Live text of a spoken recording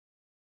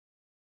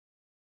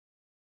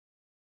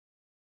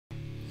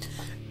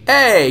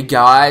Hey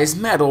guys,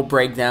 Metal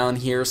Breakdown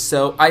here.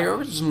 So I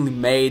originally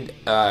made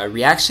a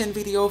reaction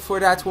video for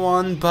that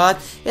one, but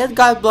it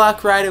got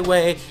blocked right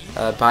away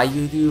by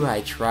YouTube.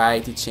 I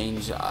tried to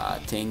change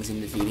things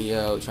in the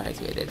video, tried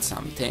to edit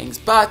some things,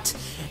 but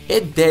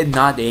it did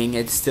nothing.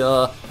 It's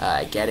still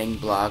getting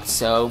blocked.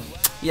 So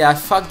yeah,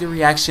 fuck the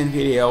reaction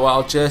video.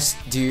 I'll just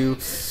do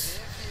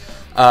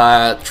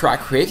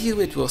track review.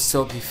 It will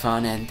still be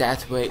fun, and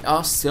that way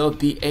I'll still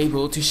be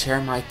able to share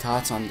my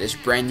thoughts on this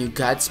brand new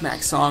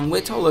Godsmack song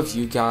with all of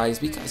you guys,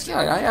 because yeah,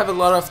 I have a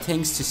lot of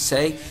things to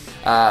say.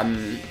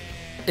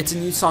 It's a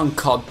new song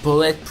called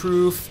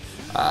Bulletproof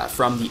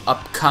from the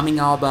upcoming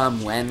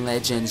album When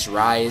Legends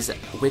Rise,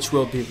 which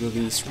will be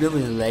released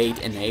really late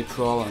in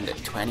April on the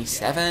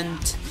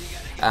 27th.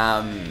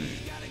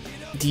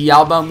 The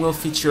album will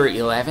feature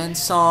 11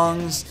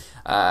 songs,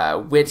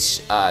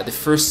 which the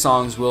first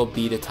songs will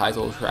be the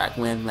title track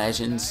When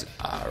Legends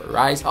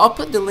Rise. I'll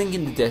put the link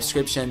in the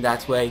description,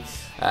 that way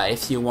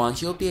if you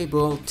want you'll be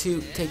able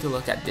to take a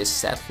look at this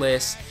set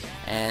list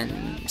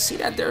and see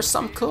that there's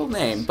some cool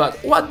name.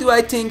 But what do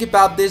I think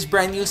about this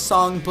brand new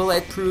song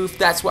Bulletproof?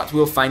 That's what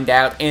we'll find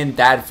out in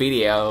that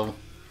video.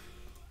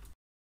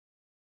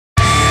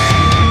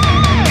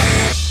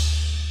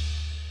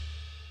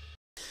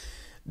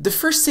 The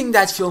first thing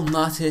that you'll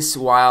notice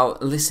while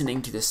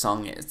listening to the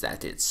song is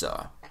that it's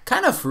a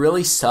kind of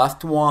really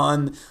soft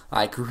one,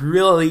 like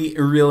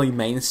really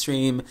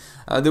mainstream.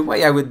 The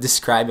way I would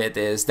describe it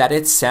is that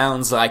it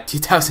sounds like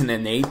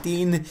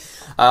 2018.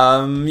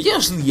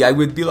 Usually I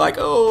would be like,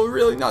 oh,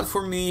 really not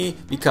for me,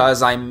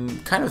 because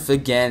I'm kind of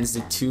against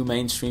the two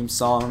mainstream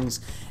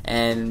songs,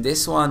 and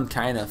this one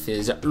kind of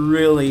is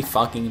really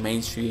fucking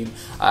mainstream.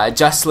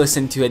 Just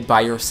listen to it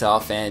by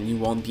yourself and you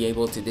won't be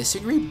able to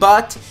disagree,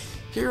 but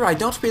here I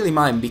don't really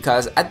mind,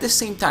 because at the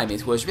same time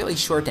it was really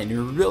short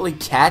and really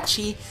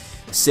catchy,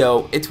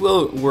 so it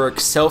will work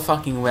so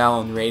fucking well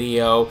on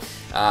radio.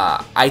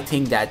 I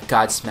think that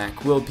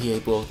Godsmack will be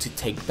able to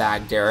take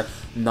back their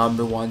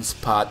 #1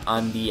 spot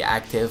on the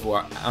active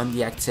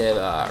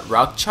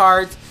rock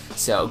chart,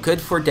 so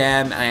good for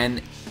them.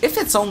 And if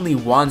it's only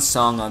one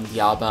song on the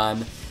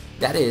album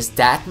that is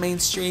that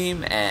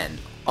mainstream and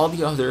all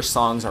the other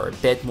songs are a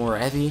bit more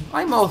heavy,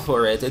 I'm all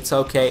for it. It's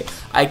okay,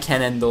 I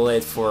can handle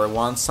it for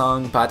one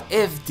song. But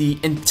if the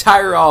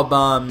entire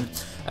album,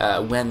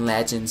 When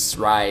Legends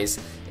Rise,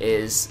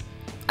 is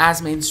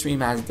as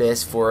mainstream as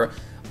this for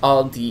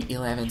all the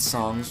 11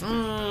 songs,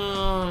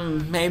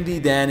 maybe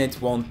then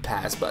it won't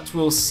pass, but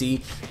we'll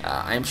see.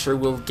 I'm sure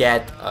we'll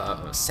get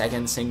a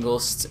second single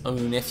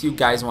soon. If you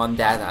guys want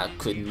that, I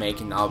could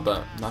make an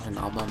album, not an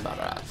album, but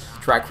a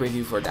track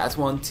review for that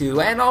one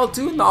too, and I'll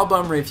do an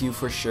album review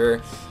for sure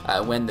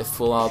when the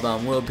full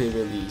album will be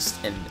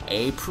released in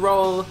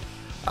April.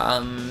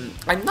 I'm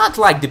not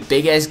like the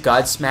biggest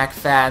Godsmack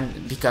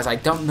fan, because I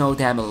don't know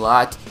them a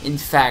lot. In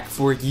fact,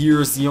 for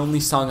years the only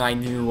song I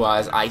knew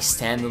was I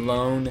Stand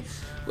Alone,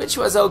 which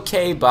was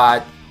okay,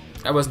 but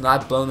I was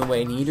not blown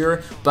away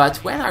neither. But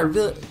when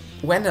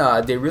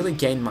they really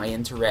gained my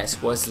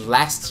interest was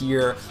last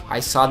year.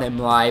 I saw them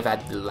live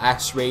at the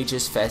Last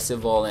Rages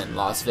Festival in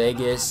Las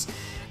Vegas.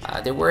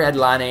 They were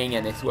headlining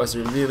and it was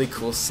a really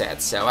cool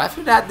set, so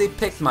after that they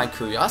piqued my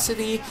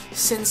curiosity.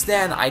 Since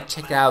then I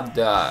checked out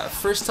the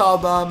first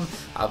album.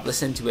 I've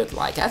listened to it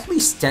like at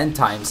least 10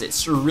 times,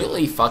 it's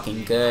really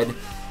fucking good.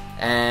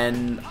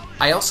 And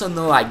I also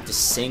know like the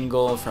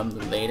single from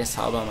the latest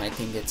album, I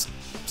think it's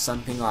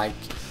something like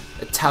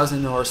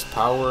 1,000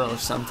 horsepower or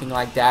something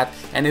like that,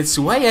 and it's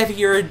way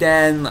heavier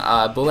than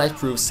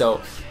Bulletproof, so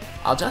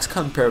I'll just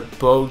compare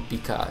both,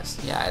 because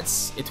yeah,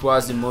 it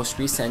was the most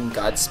recent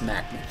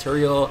Godsmack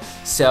material,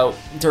 so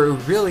they're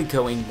really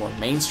going more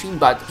mainstream.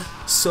 But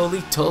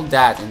Sully told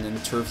that in an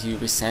interview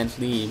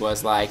recently. He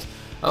was like,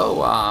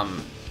 oh,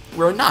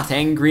 we're not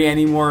angry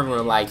anymore,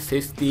 we're like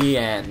 50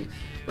 and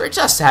we're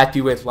just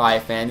happy with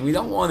life, and we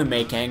don't want to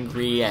make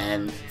angry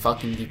and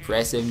fucking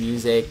depressive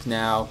music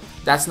now.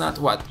 That's not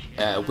what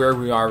where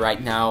we are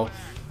right now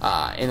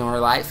in our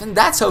life, and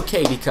that's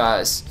okay,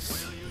 because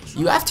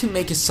you have to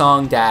make a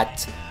song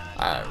that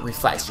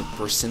reflects your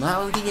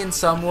personality in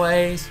some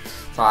ways,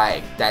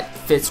 like that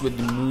fits with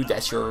the mood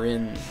that you're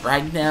in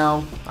right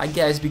now, I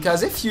guess.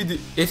 Because if you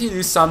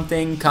do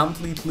something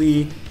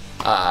completely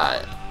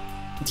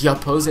the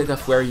opposite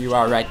of where you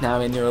are right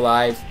now in your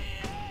life,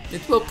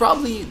 it will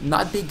probably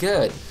not be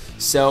good.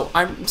 So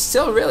I'm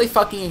still really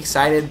fucking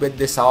excited with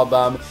this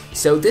album.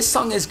 So this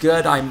song is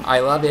good, I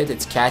love it,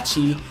 it's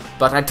catchy,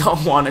 but I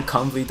don't want a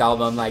complete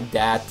album like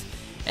that.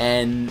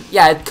 And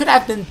yeah, it could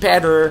have been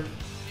better,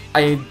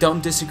 I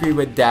don't disagree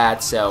with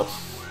that, so,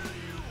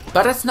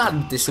 but it's not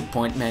a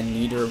disappointment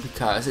either,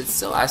 because it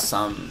still has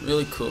some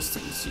really cool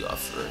things to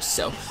offer.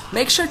 So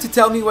make sure to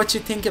tell me what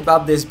you think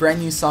about this brand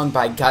new song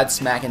by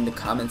Godsmack in the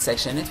comment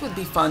section. It would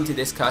be fun to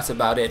discuss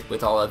about it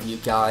with all of you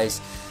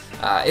guys.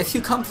 If you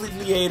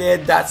completely hate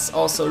it, that's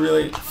also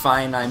really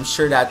fine. I'm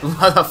sure that a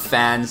lot of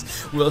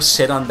fans will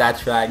shit on that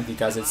track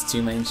because it's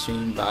too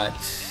mainstream, but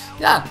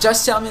yeah,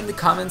 just tell me in the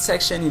comment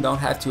section. You don't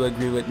have to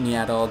agree with me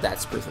at all,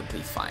 that's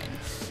perfectly fine.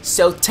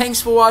 So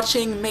thanks for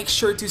watching. Make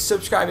sure to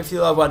subscribe if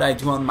you love what I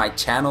do on my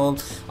channel.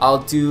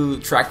 I'll do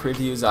track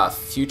reviews of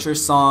future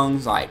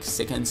songs like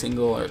second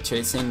single or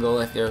third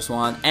single if there's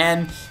one,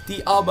 and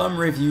the album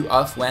review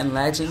of When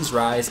Legends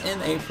Rise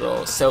in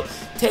April. So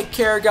take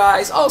care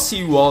guys, I'll see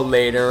you all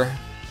later.